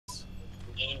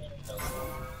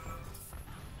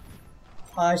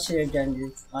I should have done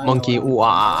this. Monkey, ooh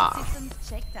ah.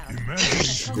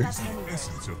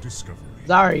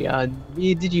 Zarya,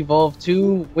 we digivolve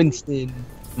to Winston.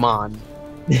 Come on.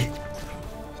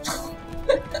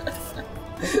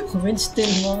 Winston,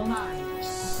 mom. 5,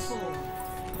 4,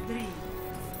 3,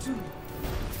 2,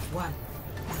 1.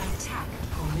 Attack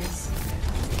commence.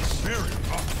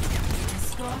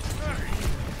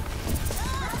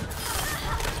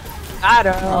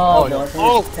 Adam. Oh, no. boy,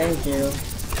 Oh, thank you.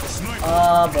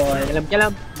 Oh boy. kill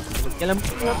him.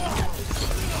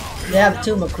 They have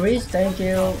 2 McCrees. Thank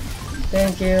you.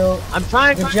 Thank you. I'm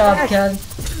trying. Good job, Ken.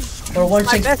 For one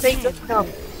My six. best ain't good enough.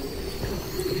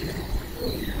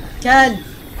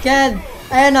 Ken,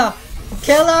 Anna,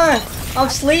 kill her. I'm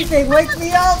sleeping. Wake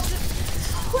me up.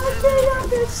 Wake me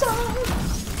up inside.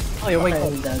 Oh, you're waking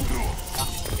Okay, up. done.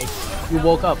 You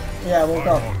woke up. Yeah, I woke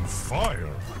up.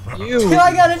 You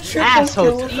I got a triple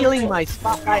asshole kill. stealing my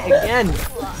spotlight again.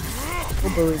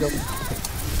 Oh, burrito.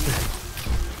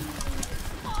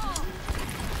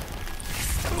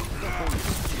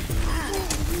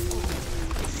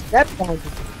 Stepped on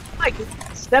him. Mike,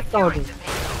 stepped on him.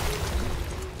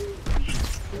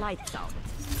 Lights out.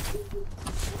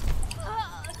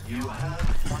 You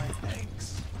have my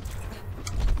thanks.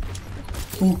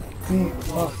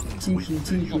 Oh, Tiki.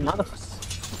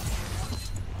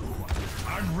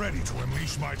 I'm ready to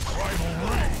unleash my primal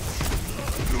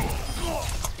rage.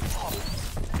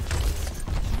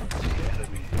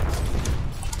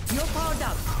 You're powered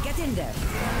up. Get in there.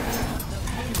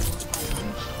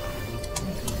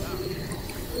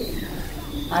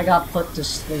 I got put to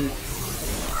sleep.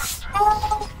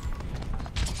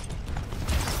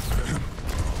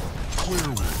 Clear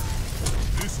wind.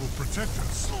 This will protect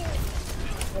us.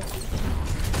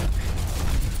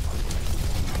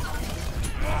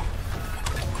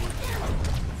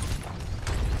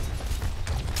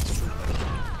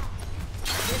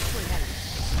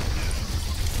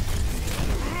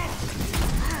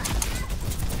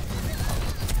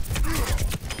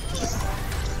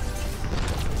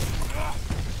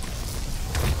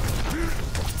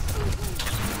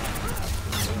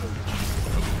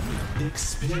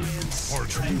 Experience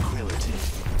tranquility.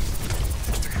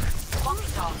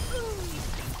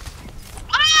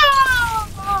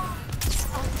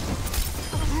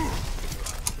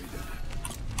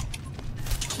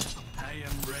 I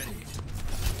am ready.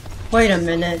 Wait a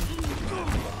minute.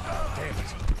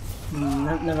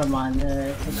 Never mind.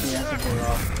 I think we have to go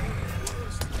off.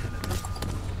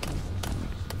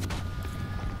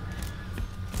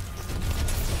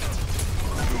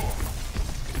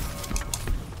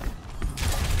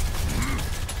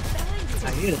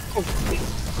 I hear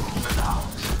it.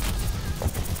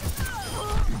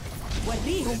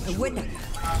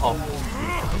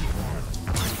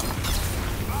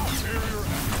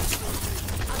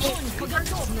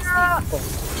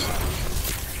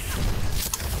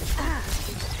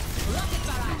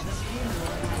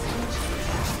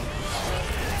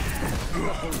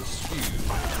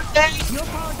 You're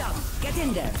powered up. Get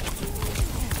in there.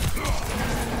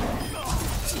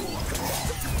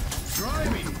 Try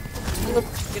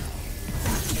me.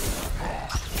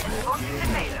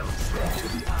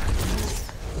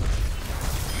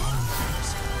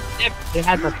 Yep, they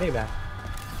had my payback.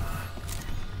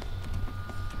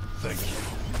 Thank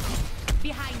you.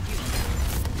 Behind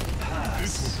you.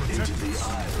 This will protect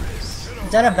us.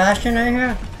 Is that a bastion right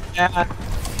here? Yeah.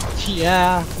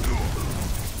 Yeah.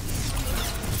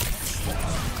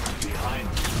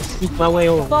 Sneak my way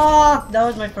over. Fuck! That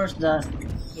was my first death.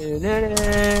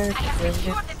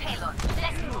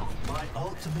 My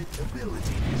ultimate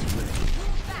ability is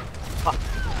ready.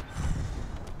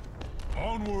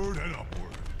 Onward and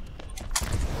upward.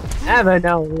 Never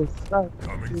know who's Coming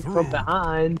from through.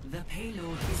 behind. The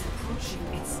payload is approaching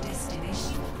its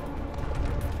destination.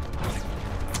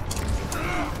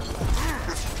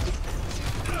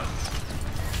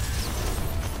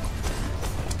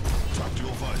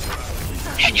 Tactical visor.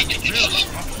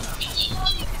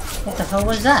 What the hell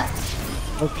was that?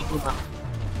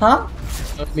 Huh?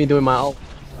 That's me doing my ult.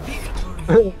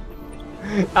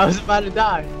 I was about to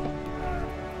die.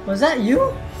 Was that you?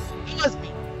 It was me.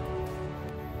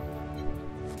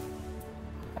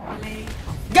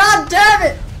 God damn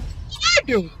it! I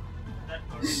do.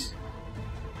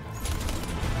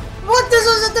 What? This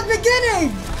was at the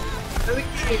beginning!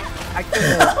 I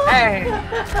could've.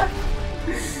 Hey.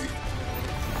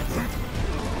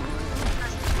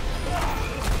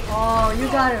 Oh, you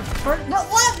got it first. No,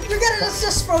 what? You got an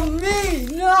assist from me!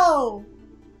 No!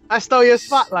 I stole your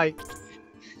spotlight.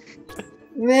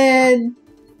 Man.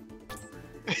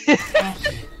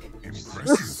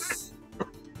 Impressive.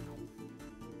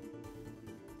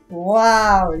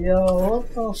 Wow, yo,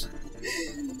 what the?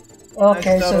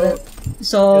 Okay,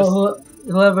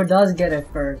 whoever does get it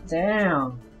first,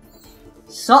 damn,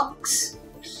 sucks.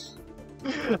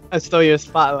 I stole your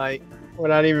spotlight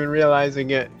without even realizing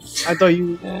it. I thought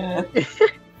you. 5, 4,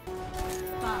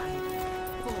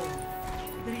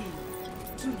 3,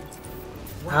 2,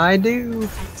 1. I do.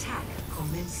 Attack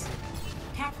commence.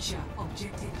 Capture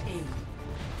objective A.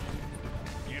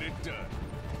 Get it done.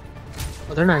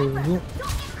 Oh, they're not even here.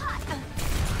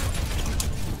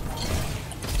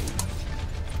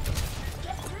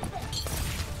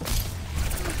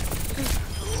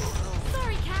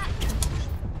 Sorry, cat.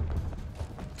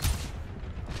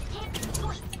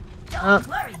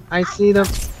 I see them.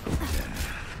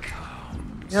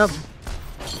 Yep.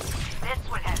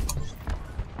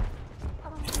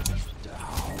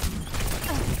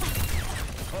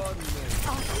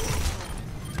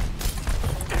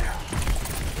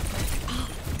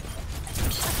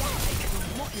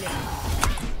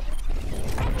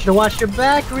 Should've watched your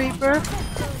back, Reaper.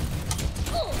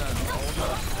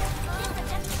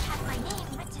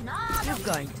 You're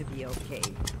going to be okay.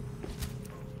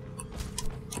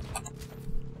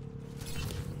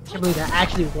 I can't believe that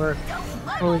actually worked.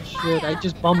 Holy shit, I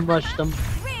just bum rushed them.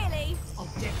 Really?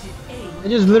 Objective A. I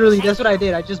just literally, that's what I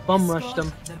did. I just bum rushed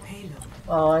them. The payload.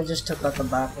 Oh, I just took out the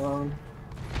back one.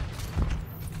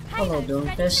 Hello,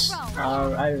 Doomfist.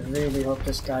 I really hope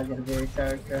this guy's gonna be a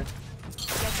character.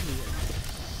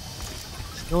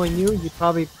 Knowing you, you'd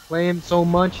probably play him so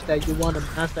much that you want to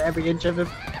master every inch of him,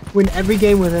 win every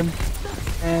game with him,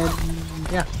 and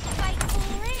yeah.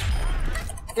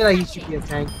 I feel like he should be a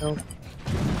tank though.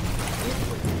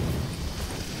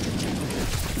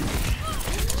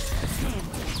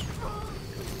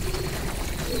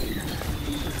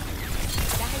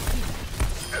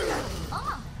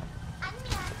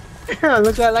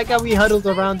 Look at like how we huddled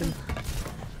around him.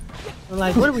 We're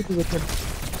like, what do we do with him?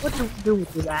 What do we do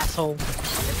with this asshole?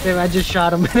 Then I just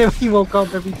shot him and then he woke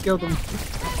up and we killed him.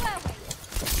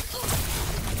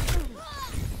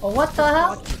 Oh, what the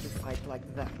hell?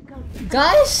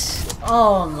 Guys?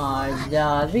 Oh my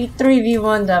god. We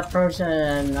 3v1 that person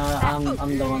and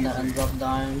I'm the one that ended up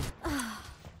dying.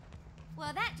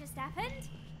 Well, that just happened.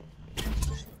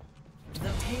 The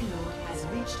payload has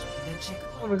reached the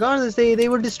checkpoint. Well, regardless, they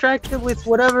were distracted with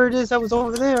whatever it is that was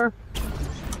over there.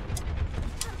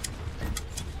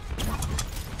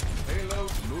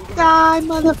 Die,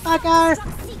 motherfucker!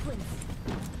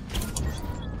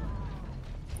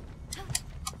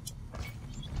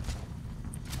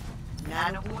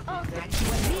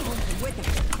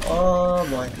 Oh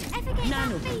boy.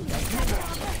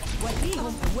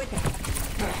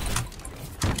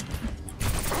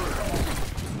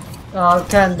 Oh,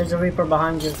 Ken, there's a Reaper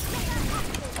behind you.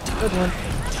 Good one.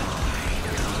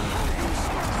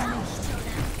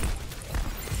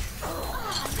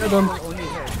 Good one.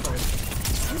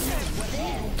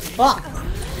 Fuck!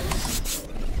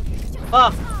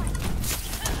 Fuck!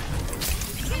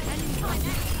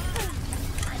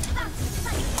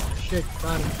 Shit,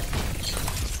 got him.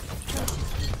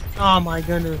 Oh my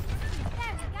goodness.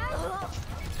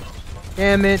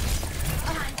 Damn it.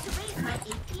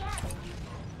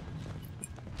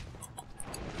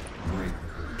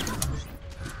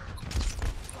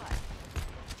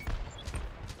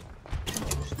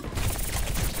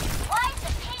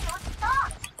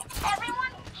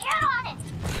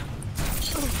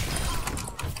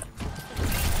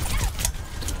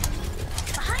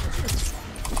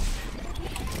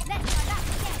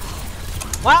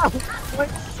 Wow! What?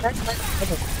 That's my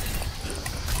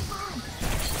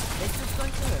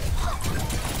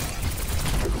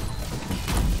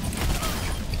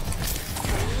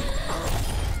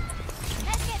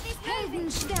Helden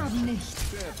sterben nicht.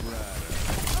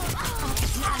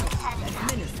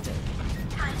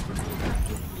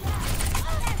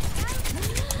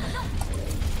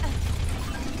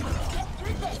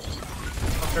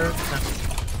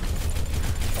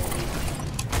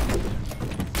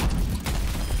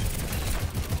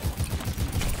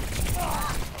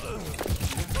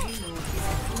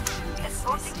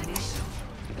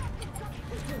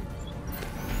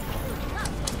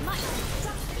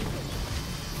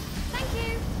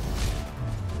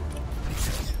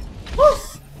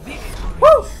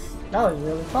 That was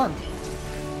really fun.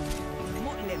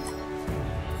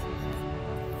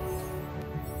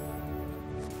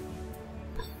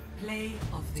 Play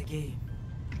of the game.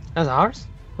 That's ours?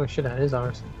 Oh shit, that is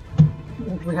ours.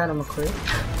 We had him a clear.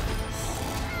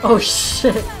 Oh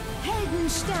shit. Helden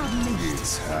sterben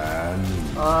nicht.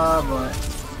 Oh boy.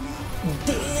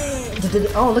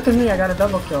 Oh, look at me, I got a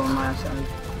double kill on my ass.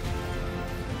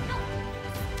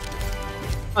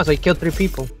 Oh, so he killed 3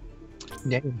 people.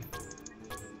 Damn.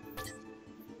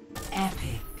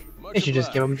 Epic. They should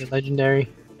just give him the legendary.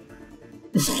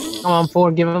 Come on,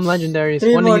 4, give him legendaries.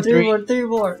 Three 1 more, to 3 3. more, 3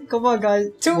 more. Come on, guys.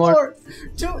 2 More. more.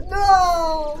 2.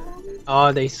 No.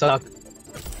 Oh, they suck.